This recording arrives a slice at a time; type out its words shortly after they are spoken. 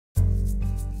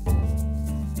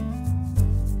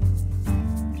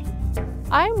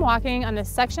I'm walking on a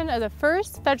section of the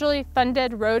first federally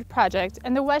funded road project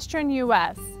in the western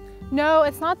U.S. No,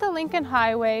 it's not the Lincoln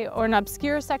Highway or an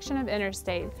obscure section of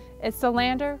interstate. It's the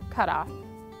Lander Cutoff.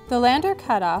 The Lander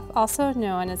Cutoff, also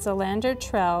known as the Lander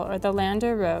Trail or the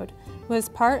Lander Road, was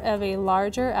part of a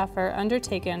larger effort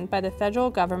undertaken by the federal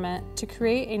government to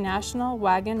create a national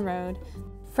wagon road.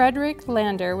 Frederick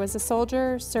Lander was a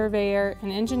soldier, surveyor,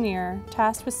 and engineer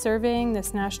tasked with surveying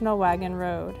this national wagon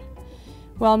road.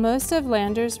 While most of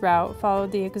Lander's route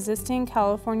followed the existing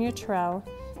California Trail,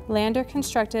 Lander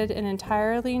constructed an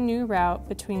entirely new route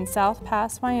between South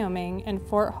Pass, Wyoming and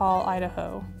Fort Hall,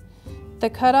 Idaho. The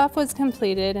cutoff was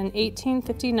completed in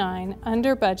 1859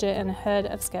 under budget and ahead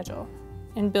of schedule.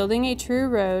 In building a true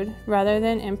road rather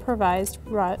than improvised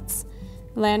ruts,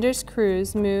 Lander's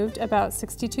crews moved about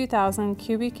 62,000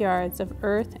 cubic yards of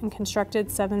earth and constructed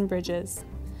 7 bridges.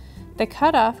 The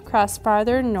cutoff crossed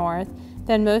farther north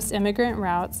than most immigrant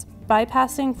routes,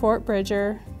 bypassing Fort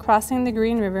Bridger, crossing the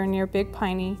Green River near Big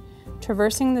Piney,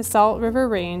 traversing the Salt River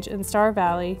Range in Star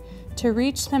Valley to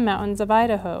reach the mountains of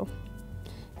Idaho.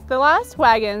 The last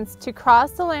wagons to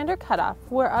cross the Lander Cutoff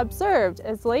were observed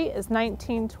as late as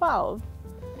 1912.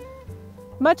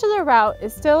 Much of the route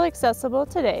is still accessible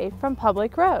today from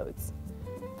public roads.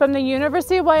 From the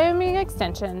University of Wyoming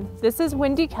Extension, this is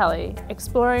Wendy Kelly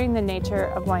exploring the nature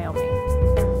of Wyoming.